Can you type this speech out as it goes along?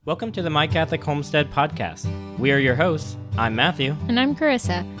Welcome to the My Catholic Homestead podcast. We are your hosts. I'm Matthew. And I'm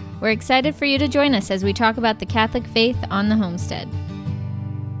Carissa. We're excited for you to join us as we talk about the Catholic faith on the homestead.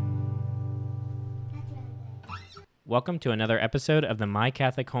 Welcome to another episode of the My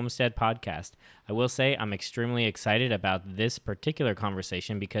Catholic Homestead podcast. I will say I'm extremely excited about this particular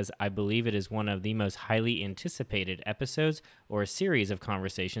conversation because I believe it is one of the most highly anticipated episodes or a series of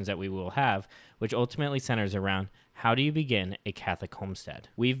conversations that we will have, which ultimately centers around how do you begin a Catholic homestead?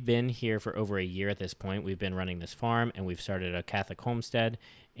 We've been here for over a year at this point. We've been running this farm and we've started a Catholic homestead.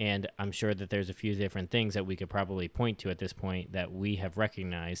 And I'm sure that there's a few different things that we could probably point to at this point that we have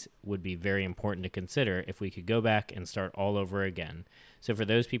recognized would be very important to consider if we could go back and start all over again. So for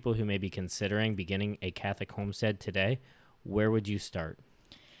those people who may be considering beginning a Catholic homestead today, where would you start?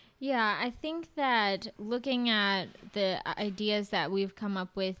 Yeah, I think that looking at the ideas that we've come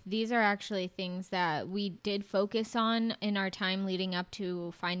up with, these are actually things that we did focus on in our time leading up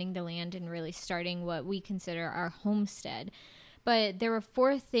to finding the land and really starting what we consider our homestead. But there were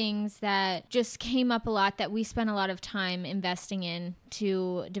four things that just came up a lot that we spent a lot of time investing in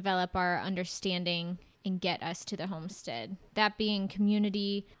to develop our understanding and get us to the homestead. That being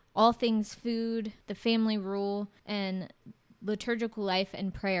community, all things food, the family rule, and liturgical life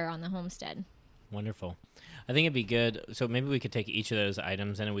and prayer on the homestead. Wonderful. I think it'd be good. So maybe we could take each of those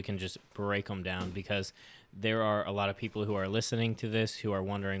items and we can just break them down because there are a lot of people who are listening to this who are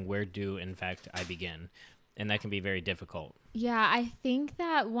wondering where do, in fact, I begin? And that can be very difficult. Yeah, I think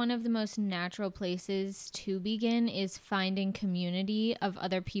that one of the most natural places to begin is finding community of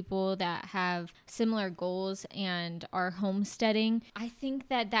other people that have similar goals and are homesteading. I think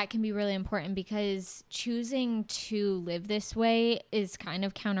that that can be really important because choosing to live this way is kind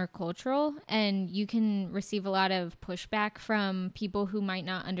of countercultural, and you can receive a lot of pushback from people who might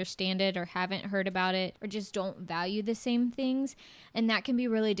not understand it or haven't heard about it or just don't value the same things. And that can be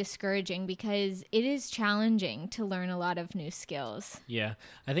really discouraging because it is challenging to learn a lot of new skills. Yeah,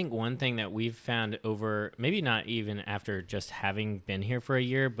 I think one thing that we've found over, maybe not even after just having been here for a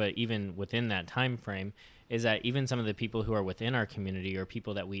year, but even within that time frame, is that even some of the people who are within our community or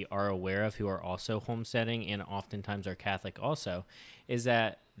people that we are aware of who are also homesteading and oftentimes are Catholic also, is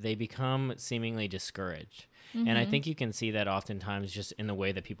that they become seemingly discouraged. Mm-hmm. And I think you can see that oftentimes just in the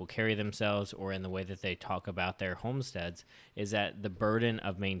way that people carry themselves or in the way that they talk about their homesteads, is that the burden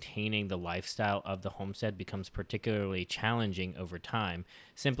of maintaining the lifestyle of the homestead becomes particularly challenging over time,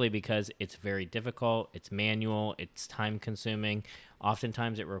 simply because it's very difficult, it's manual, it's time consuming.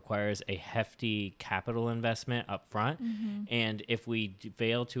 Oftentimes it requires a hefty capital investment up front. Mm-hmm. And if we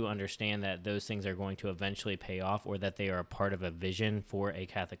fail to understand that those things are going to eventually pay off or that they are a part of a vision for a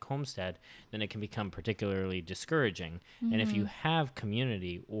Catholic homestead, then it can become particularly discouraging. Mm-hmm. And if you have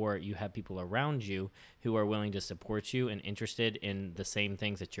community or you have people around you who are willing to support you and interested in the same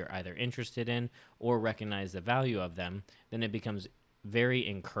things that you're either interested in or recognize the value of them, then it becomes very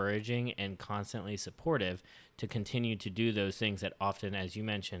encouraging and constantly supportive to continue to do those things that often, as you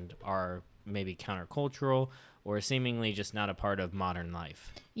mentioned, are maybe countercultural or seemingly just not a part of modern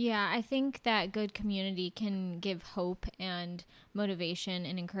life. Yeah, I think that good community can give hope and motivation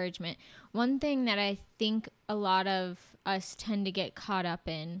and encouragement. One thing that I think a lot of us tend to get caught up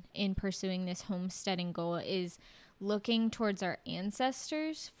in pursuing this homesteading goal is looking towards our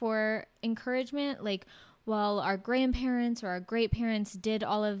ancestors for encouragement, like, well, our grandparents or our great-parents did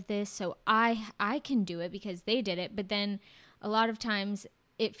all of this, so I can do it because they did it. But then a lot of times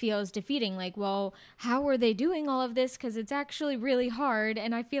it feels defeating, like, well, how are they doing all of this? Because it's actually really hard,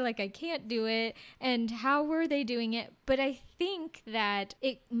 and I feel like I can't do it, and how were they doing it? But I think that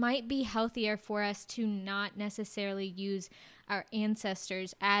it might be healthier for us to not necessarily use our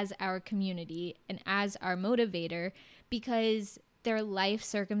ancestors as our community and as our motivator because their life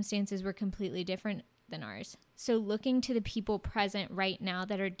circumstances were completely different than ours. So looking to the people present right now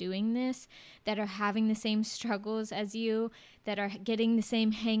that are doing this, that are having the same struggles as you, that are getting the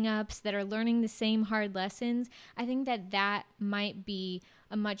same hang-ups, that are learning the same hard lessons, I think that that might be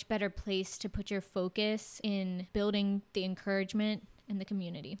a much better place to put your focus in building the encouragement in the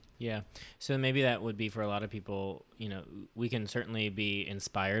community. Yeah. So maybe that would be for a lot of people, you know, we can certainly be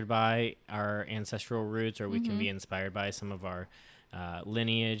inspired by our ancestral roots, or we can be inspired by some of our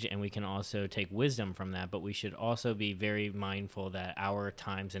lineage, and we can also take wisdom from that, but we should also be very mindful that our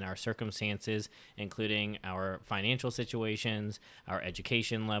times and our circumstances, including our financial situations, our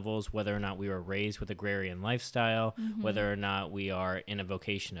education levels, whether or not we were raised with agrarian lifestyle, whether or not we are in a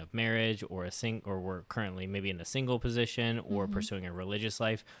vocation of marriage or or we're currently maybe in a single position or pursuing a religious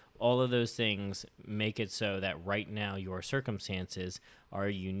life, all of those things make it so that right now your circumstances are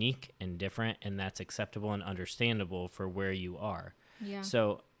unique and different, and that's acceptable and understandable for where you are. Yeah.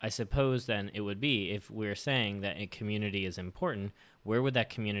 So I suppose then it would be, if we're saying that a community is important, where would that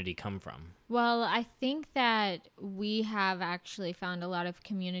community come from? Well, I think that we have actually found a lot of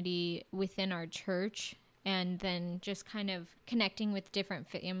community within our church, and then just kind of connecting with different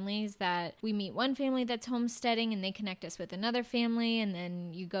families, that we meet one family that's homesteading and they connect us with another family, and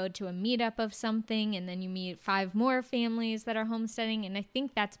then you go to a meetup of something and then you meet 5 more families that are homesteading. And I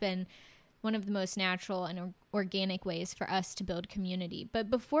think that's been one of the most natural and organic ways for us to build community. But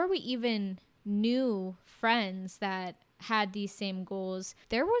before we even knew friends that had these same goals,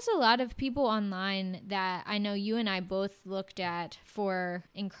 there was a lot of people online that I know you and I both looked at for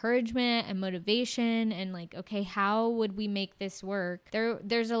encouragement and motivation, and like, okay, how would we make this work?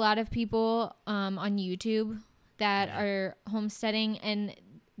 There's a lot of people on YouTube that are homesteading, and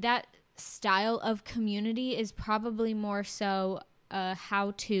that style of community is probably more so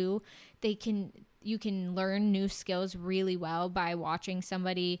how to. You can learn new skills really well by watching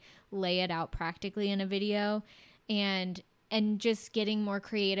somebody lay it out practically in a video, and just getting more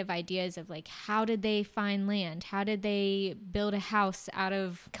creative ideas of like, how did they find land? How did they build a house out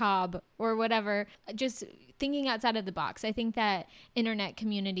of cob or whatever? Just thinking outside of the box. I think that internet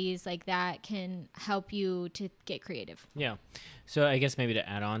communities like that can help you to get creative. Yeah. So I guess maybe to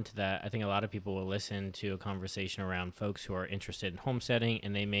add on to that, I think a lot of people will listen to a conversation around folks who are interested in homesteading,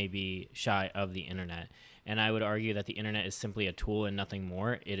 and they may be shy of the internet. And I would argue that the internet is simply a tool and nothing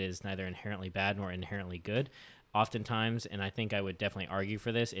more. It is neither inherently bad nor inherently good. Oftentimes, and I think I would definitely argue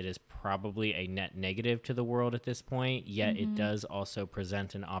for this, it is probably a net negative to the world at this point, yet it does also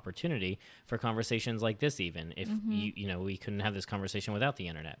present an opportunity for conversations like this, even if we couldn't have this conversation without the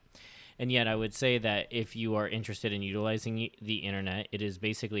internet. And yet I would say that if you are interested in utilizing the internet, it is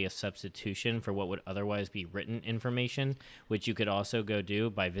basically a substitution for what would otherwise be written information, which you could also go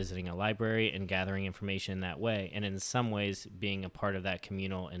do by visiting a library and gathering information that way, and in some ways being a part of that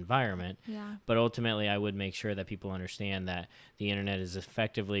communal environment. Yeah. But ultimately, I would make sure that people understand that the internet is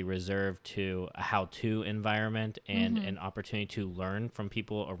effectively reserved to a how-to environment and an opportunity to learn from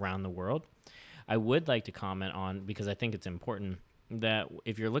people around the world. I would like to comment on, because I think it's important, that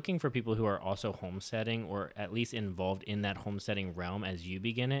if you're looking for people who are also homesteading, or at least involved in that homesteading realm as you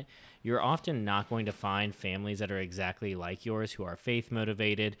begin it, you're often not going to find families that are exactly like yours who are faith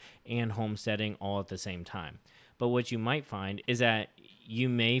motivated and homesteading all at the same time. But what you might find is that you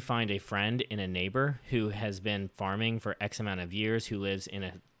may find a friend in a neighbor who has been farming for X amount of years, who lives in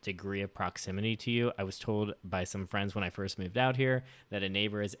a degree of proximity to you. I was told by some friends when I first moved out here that a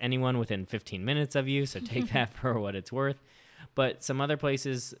neighbor is anyone within 15 minutes of you, so take that for what it's worth. But some other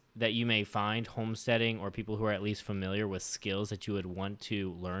places that you may find homesteading, or people who are at least familiar with skills that you would want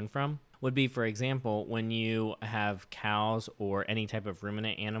to learn from, would be, for example, when you have cows or any type of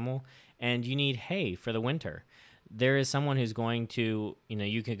ruminant animal and you need hay for the winter. There is someone who's going to,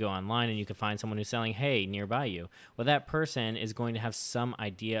 you could go online and you could find someone who's selling hay nearby you. Well, that person is going to have some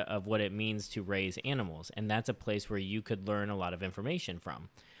idea of what it means to raise animals, and that's a place where you could learn a lot of information from.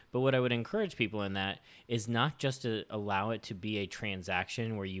 But what I would encourage people in that is not just to allow it to be a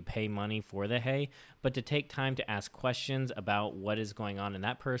transaction where you pay money for the hay, but to take time to ask questions about what is going on in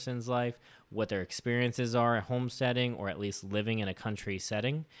that person's life, what their experiences are at homesteading, or at least living in a country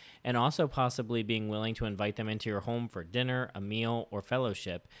setting, and also possibly being willing to invite them into your home for dinner, a meal, or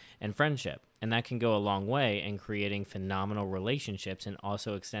fellowship and friendship. And that can go a long way in creating phenomenal relationships and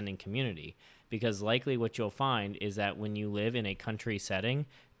also extending community. Because likely what you'll find is that when you live in a country setting,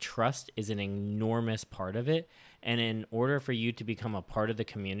 trust is an enormous part of it. And in order for you to become a part of the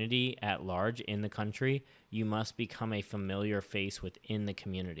community at large in the country, you must become a familiar face within the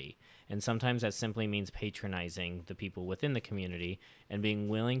community. And sometimes that simply means patronizing the people within the community and being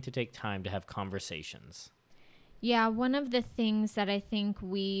willing to take time to have conversations. Yeah, one of the things that I think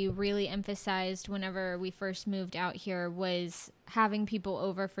we really emphasized whenever we first moved out here was having people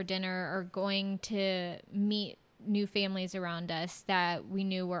over for dinner or going to meet new families around us that we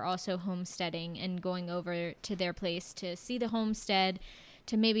knew were also homesteading, and going over to their place to see the homestead,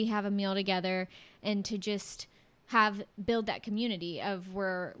 to maybe have a meal together, and to just build that community of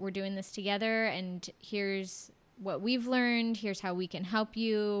we're doing this together, and here's what we've learned, here's how we can help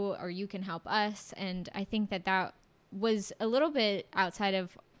you, or you can help us. And I think that was a little bit outside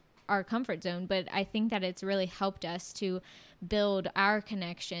of our comfort zone, but I think that it's really helped us to build our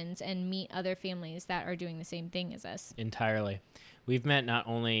connections and meet other families that are doing the same thing as us. Entirely. We've met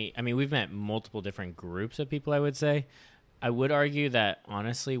we've met multiple different groups of people, I would say. I would argue that,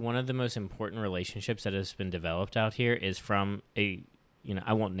 honestly, one of the most important relationships that has been developed out here is from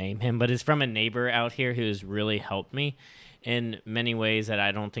I won't name him, but it's from a neighbor out here who has really helped me. in many ways that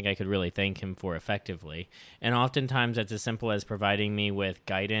I don't think I could really thank him for effectively. And oftentimes that's as simple as providing me with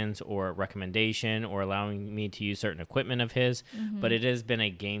guidance or recommendation or allowing me to use certain equipment of his. But it has been a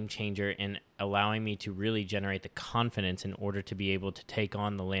game changer in allowing me to really generate the confidence in order to be able to take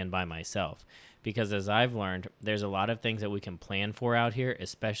on the land by myself. Because as I've learned, there's a lot of things that we can plan for out here,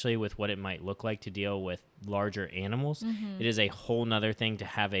 especially with what it might look like to deal with larger animals. It is a whole nother thing to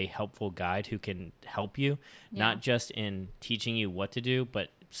have a helpful guide who can help you, not just in teaching you what to do, but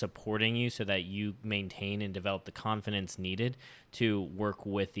supporting you so that you maintain and develop the confidence needed to work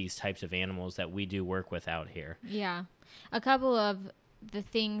with these types of animals that we do work with out here. Yeah. A couple of the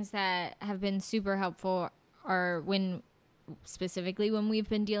things that have been super helpful are specifically when we've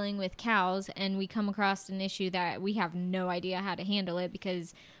been dealing with cows and we come across an issue that we have no idea how to handle it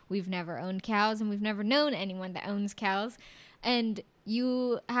because we've never owned cows and we've never known anyone that owns cows. And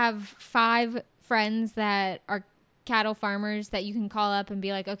you have 5 friends that are cattle farmers that you can call up and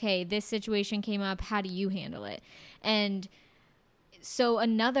be like, okay, this situation came up. How do you handle it? And so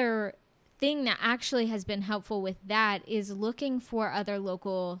another thing that actually has been helpful with that is looking for other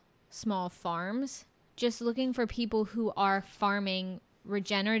local small farms. Just looking for people who are farming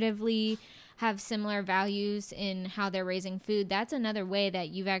regeneratively, have similar values in how they're raising food. That's another way that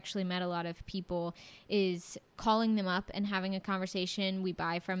you've actually met a lot of people, is calling them up and having a conversation. We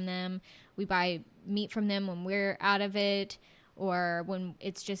buy from them. We buy meat from them when we're out of it or when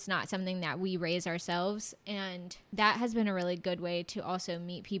it's just not something that we raise ourselves. And that has been a really good way to also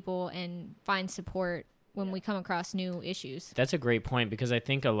meet people and find support when we come across new issues. That's a great point, because I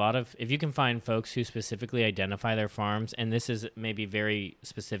think if you can find folks who specifically identify their farms, and this is maybe very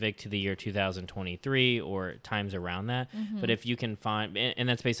specific to the year 2023 or times around that, but if you can find, and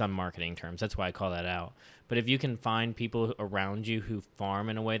that's based on marketing terms, that's why I call that out. But if you can find people around you who farm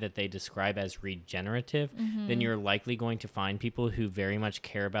in a way that they describe as regenerative, then you're likely going to find people who very much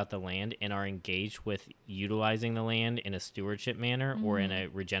care about the land and are engaged with utilizing the land in a stewardship manner or in a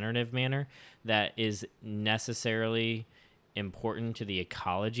regenerative manner that is necessarily important to the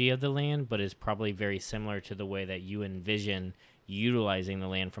ecology of the land, but is probably very similar to the way that you envision utilizing the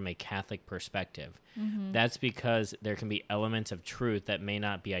land from a Catholic perspective. That's because there can be elements of truth that may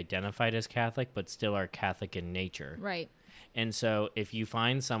not be identified as Catholic, but still are Catholic in nature. Right. And so if you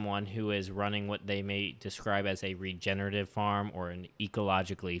find someone who is running what they may describe as a regenerative farm or an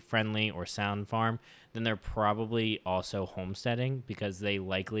ecologically friendly or sound farm, then they're probably also homesteading, because they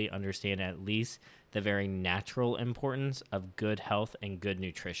likely understand at least the very natural importance of good health and good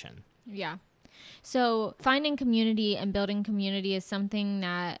nutrition. Yeah. So finding community and building community is something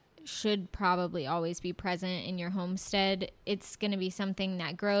that should probably always be present in your homestead. It's going to be something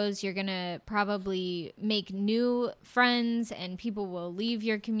that grows. You're going to probably make new friends and people will leave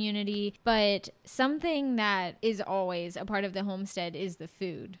your community. But something that is always a part of the homestead is the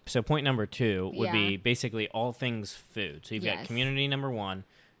food. So point number 2 would be basically all things food. So you've got community number 1.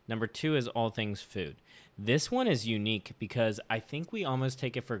 Number 2 is all things food. This one is unique because I think we almost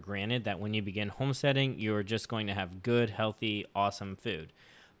take it for granted that when you begin homesteading, you're just going to have good, healthy, awesome food.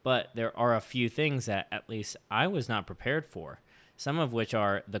 But there are a few things that at least I was not prepared for, some of which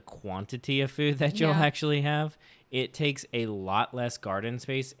are the quantity of food that you'll actually have. It takes a lot less garden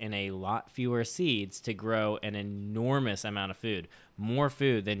space and a lot fewer seeds to grow an enormous amount of food, more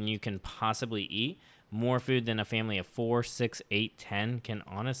food than you can possibly eat. More food than a family of 4, 6, 8, 10 can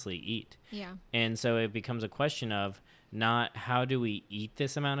honestly eat. Yeah. And so it becomes a question of not how do we eat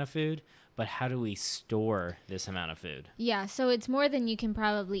this amount of food, but how do we store this amount of food? Yeah, so it's more than you can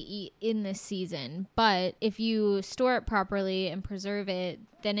probably eat in this season. But if you store it properly and preserve it,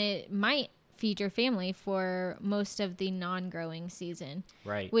 then it might feed your family for most of the non-growing season.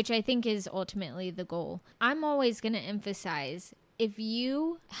 Right. Which I think is ultimately the goal. I'm always going to emphasize, if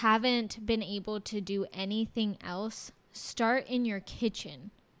you haven't been able to do anything else, start in your kitchen.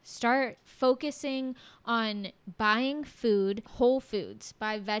 Start focusing on buying food, whole foods,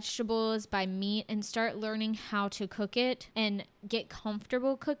 buy vegetables, buy meat, and start learning how to cook it and get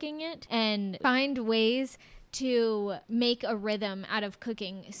comfortable cooking it and find ways to make a rhythm out of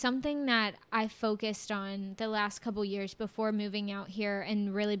cooking. Something that I focused on the last couple years before moving out here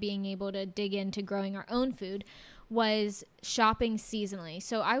and really being able to dig into growing our own food was shopping seasonally.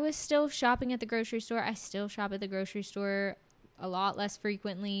 So I was still shopping at the grocery store. I still shop at the grocery store a lot less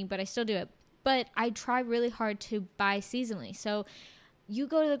frequently, but I still do it. But I try really hard to buy seasonally. So you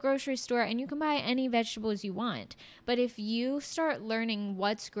go to the grocery store and you can buy any vegetables you want. But if you start learning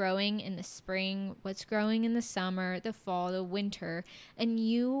what's growing in the spring, what's growing in the summer, the fall, the winter, and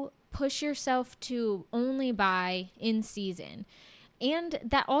you push yourself to only buy in season, And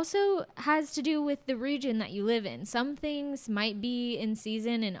that also has to do with the region that you live in. Some things might be in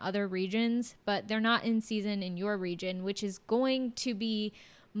season in other regions, but they're not in season in your region, which is going to be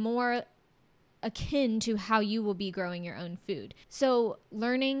more akin to how you will be growing your own food. So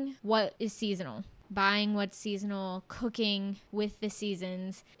learning what is seasonal, buying what's seasonal, cooking with the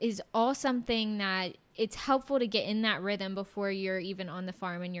seasons is all something that it's helpful to get in that rhythm before you're even on the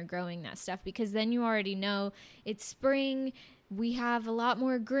farm and you're growing that stuff, because then you already know it's spring. We have a lot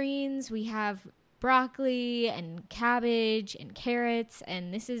more greens. We have broccoli and cabbage and carrots,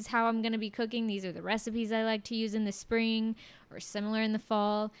 and this is how I'm going to be cooking. These are the recipes I like to use in the spring or similar in the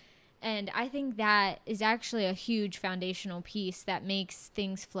fall. And I think that is actually a huge foundational piece that makes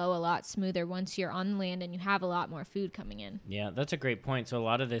things flow a lot smoother once you're on land and you have a lot more food coming in. Yeah, that's a great point. So a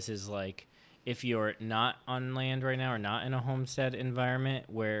lot of this is like, if you're not on land right now or not in a homestead environment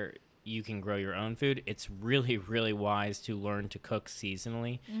where you can grow your own food, it's really, really wise to learn to cook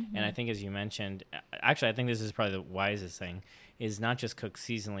seasonally. Mm-hmm. And I think, as you mentioned, actually, I think this is probably the wisest thing, is not just cook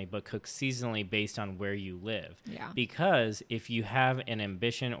seasonally, but cook seasonally based on where you live. Yeah. Because if you have an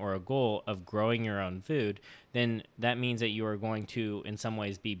ambition or a goal of growing your own food, then that means that you are going to, in some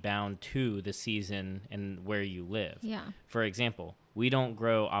ways, be bound to the season and where you live. Yeah. For example, we don't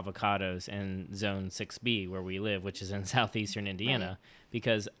grow avocados in zone 6B where we live, which is in southeastern Indiana, right,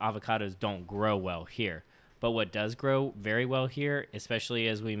 because avocados don't grow well here. But what does grow very well here, especially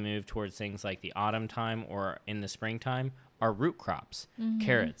as we move towards things like the autumn time or in the springtime, are root crops, mm-hmm,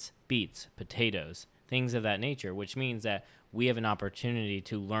 carrots, beets, potatoes, things of that nature, which means that we have an opportunity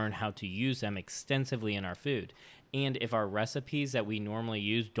to learn how to use them extensively in our food. And if our recipes that we normally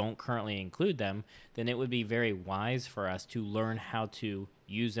use don't currently include them, then it would be very wise for us to learn how to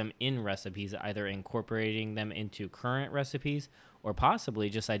use them in recipes, either incorporating them into current recipes or possibly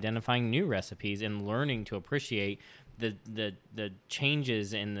just identifying new recipes and learning to appreciate the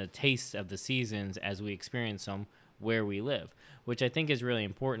changes in the tastes of the seasons as we experience them where we live, which I think is really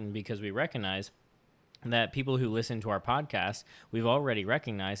important because we recognize that people who listen to our podcast, we've already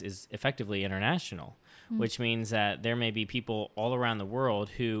recognized is effectively international, which means that there may be people all around the world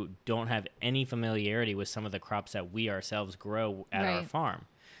who don't have any familiarity with some of the crops that we ourselves grow at our farm.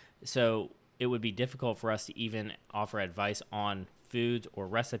 So it would be difficult for us to even offer advice on foods or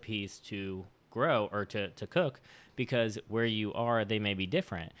recipes to grow or to cook, because where you are, they may be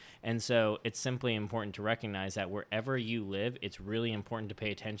different. And so it's simply important to recognize that wherever you live, it's really important to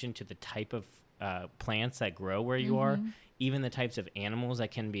pay attention to the type of plants that grow where you are, even the types of animals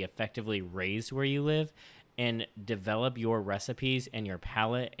that can be effectively raised where you live, and develop your recipes and your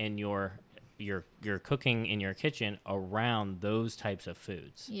palate and your cooking in your kitchen around those types of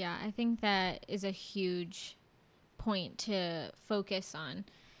foods. Yeah, I think that is a huge point to focus on.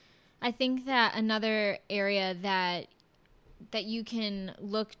 I think that another area that you can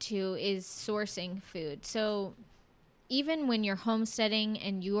look to is sourcing food. So even when you're homesteading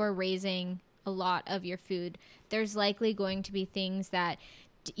and you are raising a lot of your food, there's likely going to be things that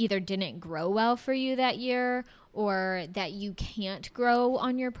either didn't grow well for you that year, or that you can't grow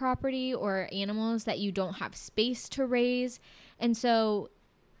on your property, or animals that you don't have space to raise. And so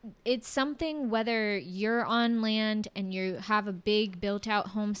it's something, whether you're on land and you have a big built out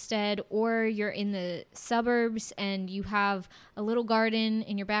homestead, or you're in the suburbs and you have a little garden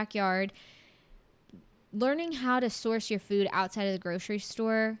in your backyard, learning how to source your food outside of the grocery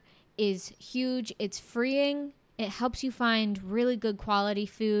store is huge. It's freeing. It helps you find really good quality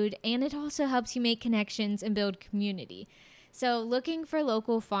food, and it also helps you make connections and build community. So looking for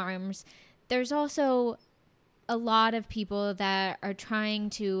local farms, there's also a lot of people that are trying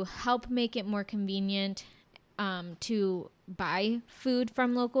to help make it more convenient to buy food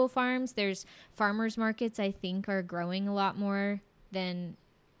from local farms. There's farmers markets, I think, are growing a lot more than,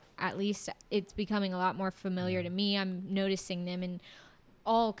 at least it's becoming a lot more familiar to me. I'm noticing them in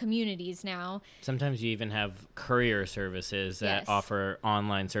all communities now. Sometimes you even have courier services that offer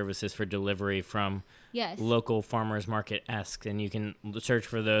online services for delivery from local farmers market-esque, and you can search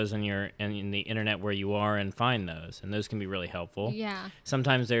for those in the internet where you are and find those, and those can be really helpful. Yeah.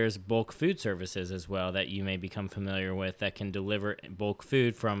 Sometimes there's bulk food services as well that you may become familiar with that can deliver bulk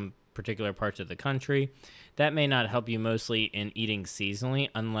food from particular parts of the country. That may not help you mostly in eating seasonally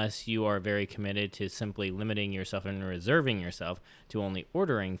unless you are very committed to simply limiting yourself and reserving yourself to only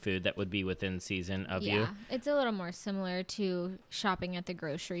ordering food that would be within season of you. Yeah, it's a little more similar to shopping at the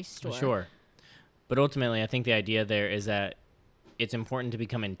grocery store. Sure. But ultimately, I think the idea there is that it's important to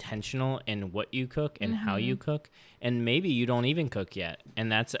become intentional in what you cook and how you cook. And maybe you don't even cook yet.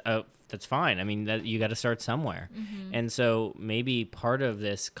 And that's a that's fine. I mean, that you got to start somewhere. And so maybe part of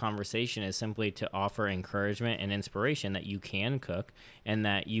this conversation is simply to offer encouragement and inspiration that you can cook and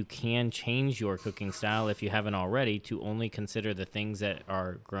that you can change your cooking style if you haven't already to only consider the things that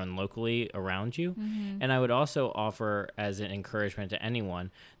are grown locally around you. And I would also offer as an encouragement to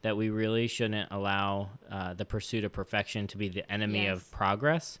anyone that we really shouldn't allow the pursuit of perfection to be the enemy of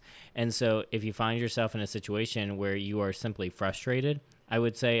progress. And so if you find yourself in a situation where you are simply frustrated, I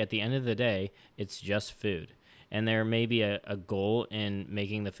would say at the end of the day, it's just food. And there may be a goal in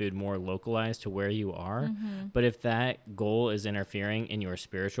making the food more localized to where you are. But if that goal is interfering in your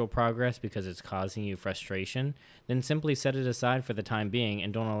spiritual progress because it's causing you frustration, then simply set it aside for the time being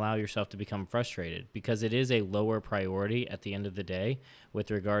and don't allow yourself to become frustrated, because it is a lower priority at the end of the day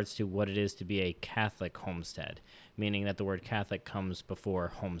with regards to what it is to be a Catholic homestead, meaning that the word Catholic comes before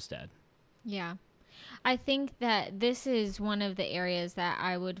homestead. Yeah. I think that this is one of the areas that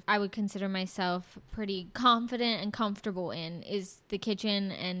I would consider myself pretty confident and comfortable in, is the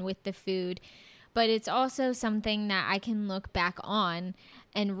kitchen and with the food. But it's also something that I can look back on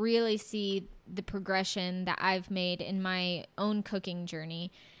and really see the progression that I've made in my own cooking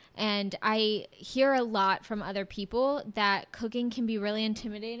journey. And I hear a lot from other people that cooking can be really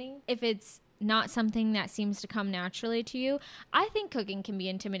intimidating if it's not something that seems to come naturally to you. I think cooking can be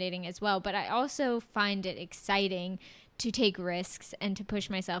intimidating as well, but I also find it exciting to take risks and to push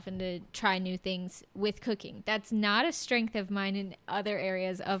myself and to try new things with cooking. That's not a strength of mine in other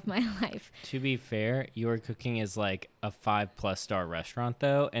areas of my life. To be fair, your cooking is like a 5+ star restaurant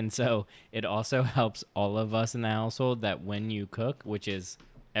though. And so it also helps all of us in the household that when you cook, which is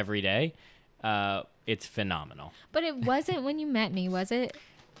every day, it's phenomenal. But it wasn't when you met me, was it?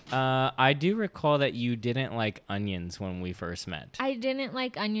 I do recall that you didn't like onions when we first met. I didn't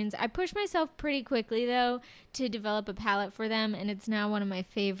like onions. I pushed myself pretty quickly, though, to develop a palate for them, and it's now one of my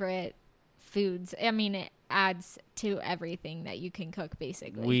favorite foods. I mean, it adds to everything that you can cook,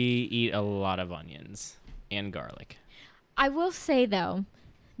 basically. We eat a lot of onions and garlic. I will say, though,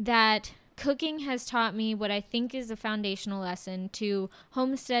 that cooking has taught me what I think is a foundational lesson to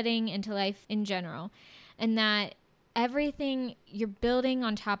homesteading and to life in general, and that everything, you're building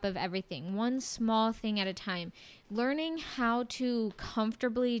on top of everything, one small thing at a time. Learning how to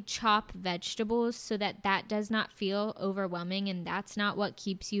comfortably chop vegetables so that that does not feel overwhelming and that's not what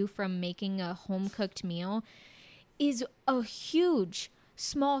keeps you from making a home-cooked meal is a huge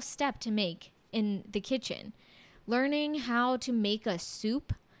small step to make in the kitchen. Learning how to make a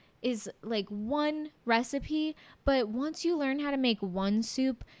soup is like one recipe, but once you learn how to make one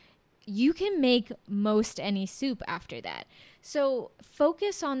soup, you can make most any soup after that. So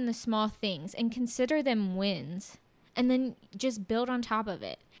focus on the small things and consider them wins, and then just build on top of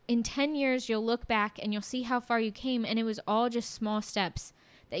it. In 10 years, you'll look back and you'll see how far you came, and it was all just small steps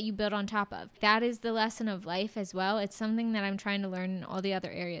that you build on top of. That is the lesson of life as well. It's something that I'm trying to learn in all the other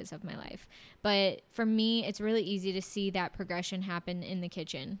areas of my life. But for me, it's really easy to see that progression happen in the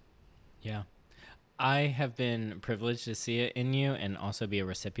kitchen. Yeah. I have been privileged to see it in you and also be a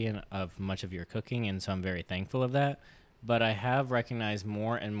recipient of much of your cooking, and so I'm very thankful of that. But I have recognized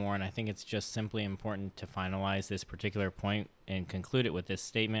more and more, and I think it's just simply important to finalize this particular point and conclude it with this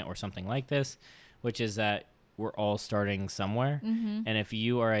statement or something like this, which is that we're all starting somewhere. And if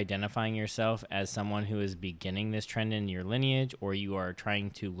you are identifying yourself as someone who is beginning this trend in your lineage, or you are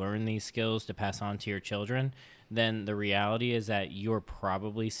trying to learn these skills to pass on to your children, then the reality is that you're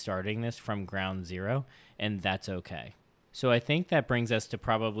probably starting this from ground zero, and that's okay. So I think that brings us to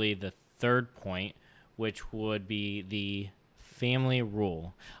probably the third point, which would be the family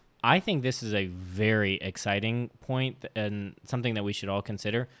rule. I think this is a very exciting point and something that we should all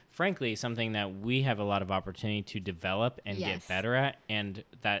consider. Frankly, something that we have a lot of opportunity to develop and get better at, and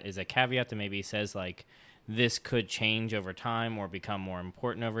that is a caveat that maybe says like, this could change over time or become more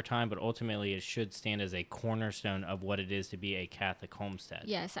important over time, but ultimately it should stand as a cornerstone of what it is to be a Catholic homestead.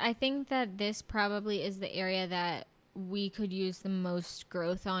 Yes, I think that this probably is the area that we could use the most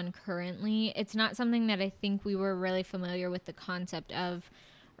growth on currently. It's not something that I think we were really familiar with the concept of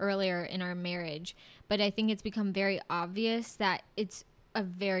earlier in our marriage, but I think it's become very obvious that it's a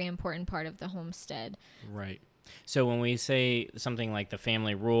very important part of the homestead. Right. So when we say something like the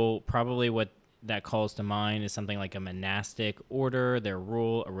family rule, probably what that calls to mind is something like a monastic order, their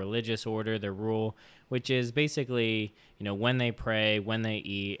rule, a religious order, their rule, which is basically, you know, when they pray, when they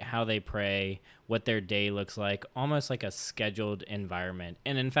eat, how they pray, what their day looks like, almost like a scheduled environment.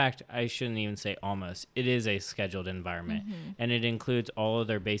 And in fact, I shouldn't even say almost, it is a scheduled environment. And it includes all of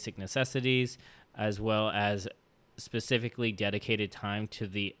their basic necessities, as well as specifically dedicated time to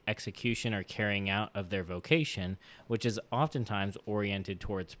the execution or carrying out of their vocation, which is oftentimes oriented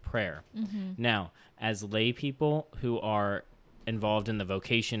towards prayer. Now, as lay people who are involved in the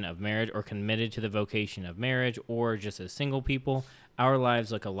vocation of marriage or committed to the vocation of marriage, or just as single people, our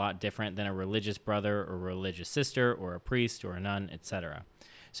lives look a lot different than a religious brother or religious sister or a priest or a nun, etc.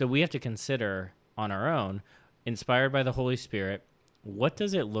 So we have to consider on our own, inspired by the Holy Spirit, what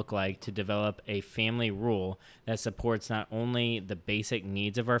does it look like to develop a family rule that supports not only the basic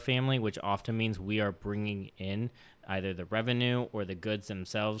needs of our family, which often means we are bringing in either the revenue or the goods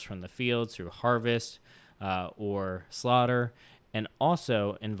themselves from the fields through harvest or slaughter, and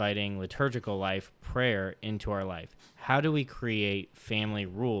also inviting liturgical life, prayer into our life. How do we create family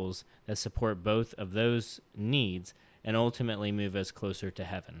rules that support both of those needs and ultimately move us closer to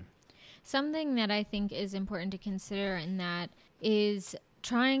heaven? Something that I think is important to consider in that is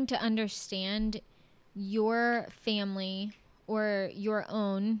trying to understand your family or your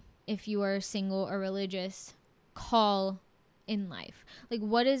own, if you are single or religious, call in life. Like,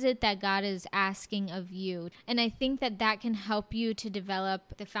 what is it that God is asking of you? And I think that that can help you to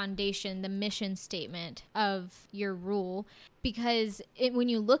develop the foundation, the mission statement of your rule, because when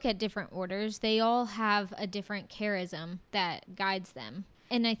you look at different orders, they all have a different charism that guides them.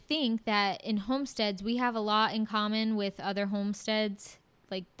 And I think that in homesteads, we have a lot in common with other homesteads,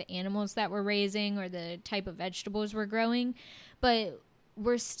 like the animals that we're raising or the type of vegetables we're growing. But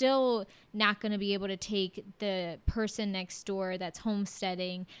we're still not going to be able to take the person next door that's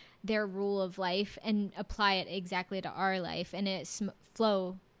homesteading, their rule of life, and apply it exactly to our life. And it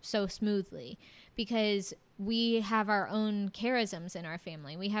flow so smoothly because we have our own charisms in our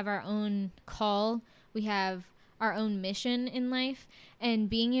family. We have our own call. We have our own mission in life, and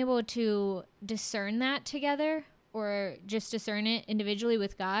being able to discern that together or just discern it individually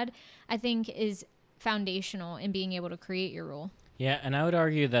with God, I think is foundational in being able to create your rule. Yeah, and I would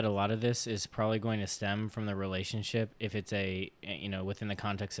argue that a lot of this is probably going to stem from the relationship, if it's within the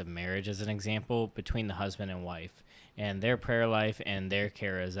context of marriage as an example, between the husband and wife and their prayer life and their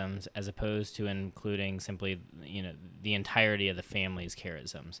charisms, as opposed to including simply, the entirety of the family's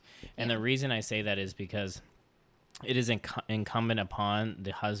charisms. And the reason I say that is because it is incumbent upon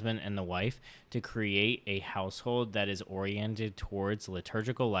the husband and the wife to create a household that is oriented towards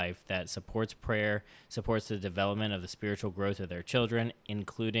liturgical life, that supports prayer, supports the development of the spiritual growth of their children,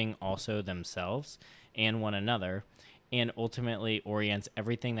 including also themselves and one another, and ultimately orients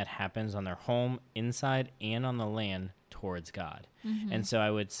everything that happens on their home, inside, and on the land towards God. And so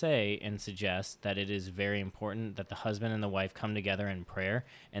I would say and suggest that it is very important that the husband and the wife come together in prayer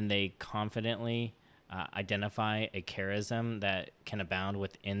and they confidently identify a charism that can abound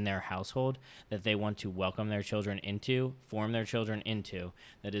within their household, that they want to welcome their children into, form their children into,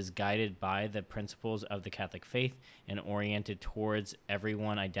 that is guided by the principles of the Catholic faith and oriented towards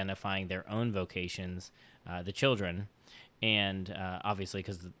everyone identifying their own vocations, the children. And obviously,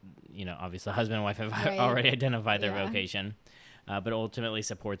 because, obviously husband and wife have already identified their vocation, but ultimately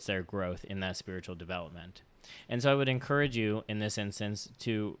supports their growth in that spiritual development. And so I would encourage you in this instance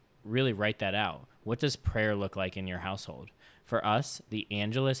to really write that out. What does prayer look like in your household? For us, the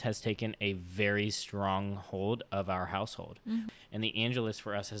Angelus has taken a very strong hold of our household. And the Angelus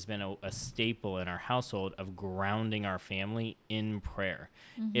for us has been a staple in our household of grounding our family in prayer.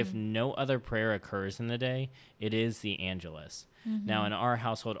 If no other prayer occurs in the day, it is the Angelus. Now, in our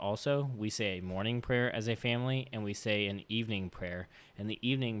household also, we say a morning prayer as a family, and we say an evening prayer. And the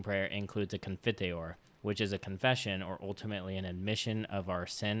evening prayer includes a confiteor, which is a confession or ultimately an admission of our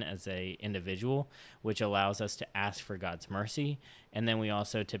sin as a individual, which allows us to ask for God's mercy. And then we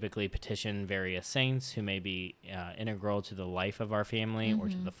also typically petition various saints who may be integral to the life of our family or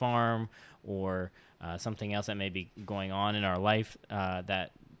to the farm or something else that may be going on in our life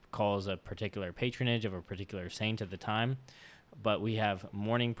that calls a particular patronage of a particular saint at the time. But we have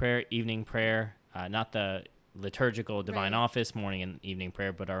morning prayer, evening prayer, not the liturgical divine office, morning and evening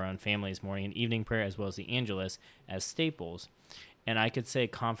prayer, but our own family's morning and evening prayer, as well as the Angelus as staples. And I could say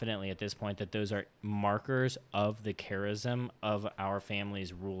confidently at this point that those are markers of the charism of our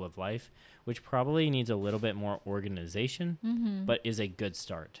family's rule of life, which probably needs a little bit more organization, but is a good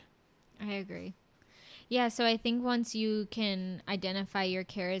start. I agree. Yeah, so I think once you can identify your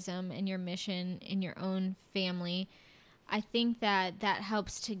charism and your mission in your own family, I think that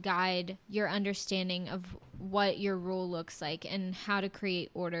helps to guide your understanding of what your rule looks like and how to create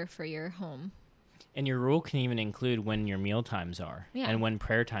order for your home. And your rule can even include when your meal times are, Yeah. and when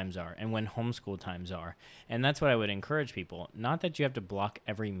prayer times are, and when homeschool times are. And that's what I would encourage people. Not that you have to block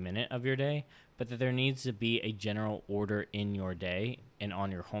every minute of your day, but that there needs to be a general order in your day and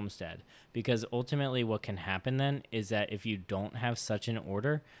on your homestead. Because ultimately what can happen then is that if you don't have such an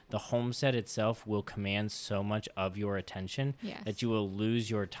order, the homestead itself will command so much of your attention Yes. that you will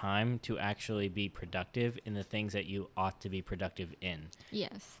lose your time to actually be productive in the things that you ought to be productive in.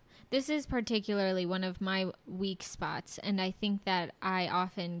 Yes. This is particularly one of my weak spots, and I think that I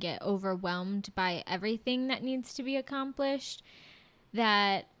often get overwhelmed by everything that needs to be accomplished,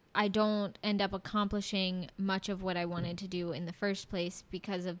 that I don't end up accomplishing much of what I wanted to do in the first place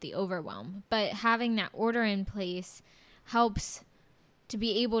because of the overwhelm. But having that order in place helps to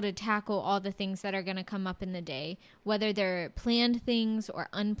be able to tackle all the things that are going to come up in the day, whether they're planned things or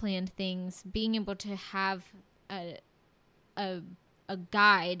unplanned things. Being able to have a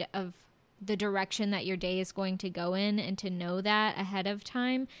guide of the direction that your day is going to go in, and to know that ahead of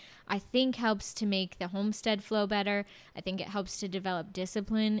time, I think helps to make the homestead flow better. I think it helps to develop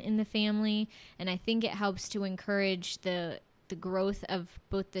discipline in the family, and I think it helps to encourage the growth of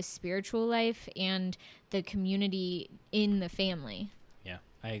both the spiritual life and the community in the family. Yeah,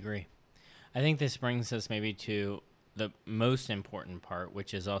 I agree. I think this brings us maybe to the most important part,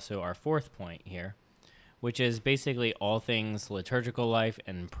 which is also our fourth point here, which is basically all things liturgical life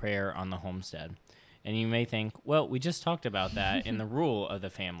and prayer on the homestead. And you may think, well, we just talked about that in the rule of the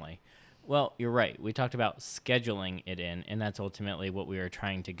family. Well, you're right. We talked about scheduling it in, and that's ultimately what we are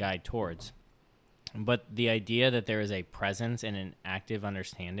trying to guide towards. But the idea that there is a presence and an active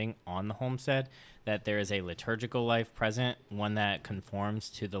understanding on the homestead, that there is a liturgical life present, one that conforms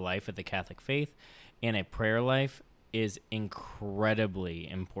to the life of the Catholic faith, and a prayer life is incredibly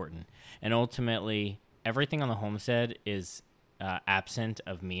important. And ultimately, everything on the homestead is absent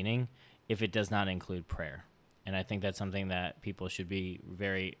of meaning if it does not include prayer. And I think that's something that people should be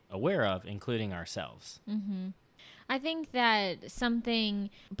very aware of, including ourselves. Mm-hmm. I think that something,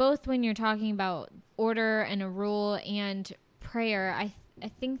 both when you're talking about order and a rule and prayer, I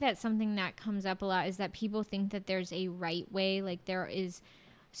think that something that comes up a lot is that people think that there's a right way, like there is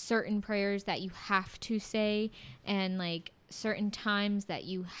certain prayers that you have to say, and like certain times that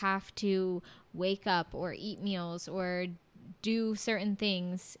you have to wake up or eat meals or do certain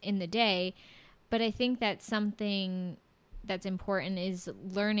things in the day. But I think that something that's important is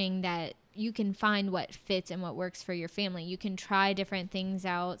learning that you can find what fits and what works for your family. You can try different things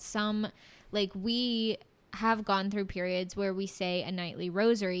out. Some, like we have gone through periods where we say a nightly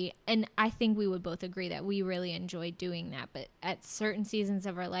rosary, and I think we would both agree that we really enjoy doing that. But at certain seasons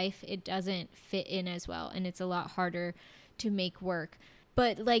of our life, it doesn't fit in as well, and it's a lot harder to make work.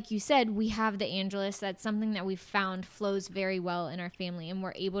 But like you said, we have the Angelus. That's something that we've found flows very well in our family, and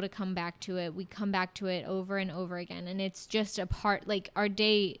we're able to come back to it. We come back to it over and over again, and it's just a part, like our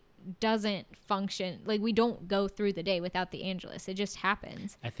day doesn't function, like we don't go through the day without the Angelus. It just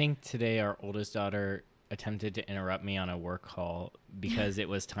happens. I think today our oldest daughter attempted to interrupt me on a work call because it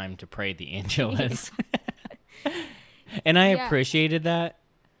was time to pray the Angelus. And I appreciated that,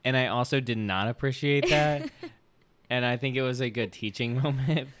 and I also did not appreciate that. And I think it was a good teaching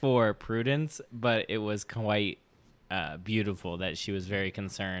moment for Prudence, but it was quite beautiful that she was very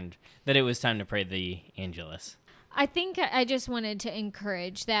concerned that it was time to pray the Angelus. I think I just wanted to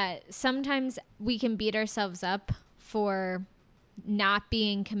encourage that sometimes we can beat ourselves up for not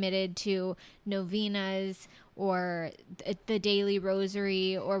being committed to novenas or the daily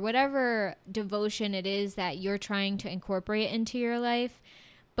rosary or whatever devotion it is that you're trying to incorporate into your life.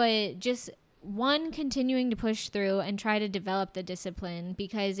 But just continuing to push through and try to develop the discipline,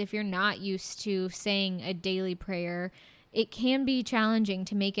 because if you're not used to saying a daily prayer, it can be challenging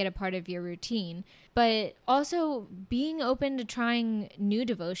to make it a part of your routine. But also being open to trying new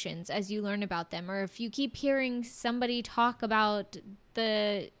devotions as you learn about them, or if you keep hearing somebody talk about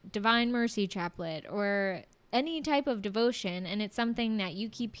the Divine Mercy Chaplet or any type of devotion, and it's something that you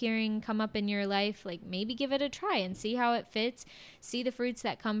keep hearing come up in your life, like maybe give it a try and see how it fits, see the fruits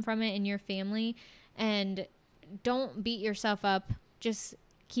that come from it in your family, and don't beat yourself up. Just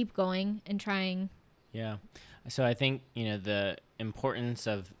keep going and trying. Yeah. So I think, the importance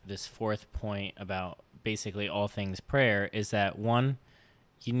of this fourth point about basically all things prayer is that, one,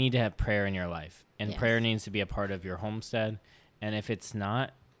 you need to have prayer in your life, and prayer needs to be a part of your homestead. And if it's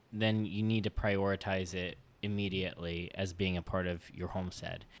not, then you need to prioritize it immediately as being a part of your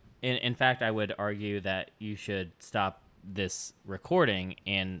homestead. In fact, I would argue that you should stop this recording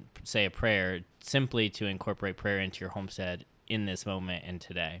and say a prayer simply to incorporate prayer into your homestead in this moment and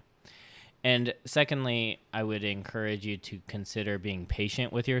today. And secondly, I would encourage you to consider being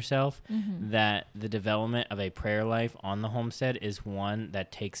patient with yourself, that the development of a prayer life on the homestead is one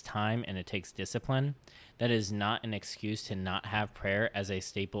that takes time and it takes discipline. That is not an excuse to not have prayer as a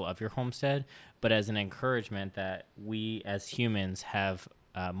staple of your homestead, but as an encouragement that we as humans have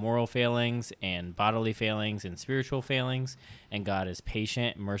moral failings and bodily failings and spiritual failings, and God is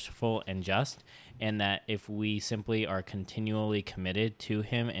patient, merciful, and just, and that if we simply are continually committed to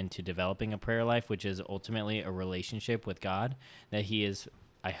him and to developing a prayer life, which is ultimately a relationship with God, that he is,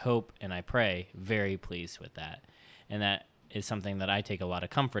 I hope and I pray, very pleased with that. And that is something that I take a lot of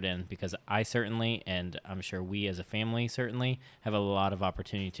comfort in, because I certainly, and I'm sure we as a family certainly, have a lot of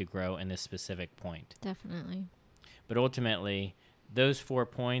opportunity to grow in this specific point. Definitely. But ultimately, those 4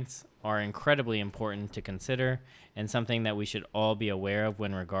 points are incredibly important to consider, and something that we should all be aware of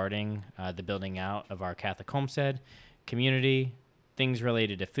when regarding the building out of our Catholic homestead, community, things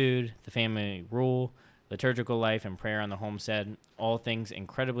related to food, the family rule, liturgical life, and prayer on the homestead, all things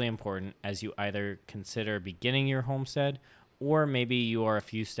incredibly important as you either consider beginning your homestead, or maybe you are a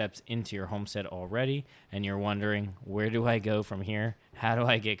few steps into your homestead already and you're wondering, where do I go from here? How do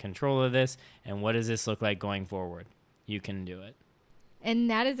I get control of this? And what does this look like going forward? You can do it. And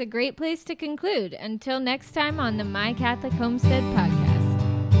that is a great place to conclude. Until next time on the My Catholic Homestead podcast.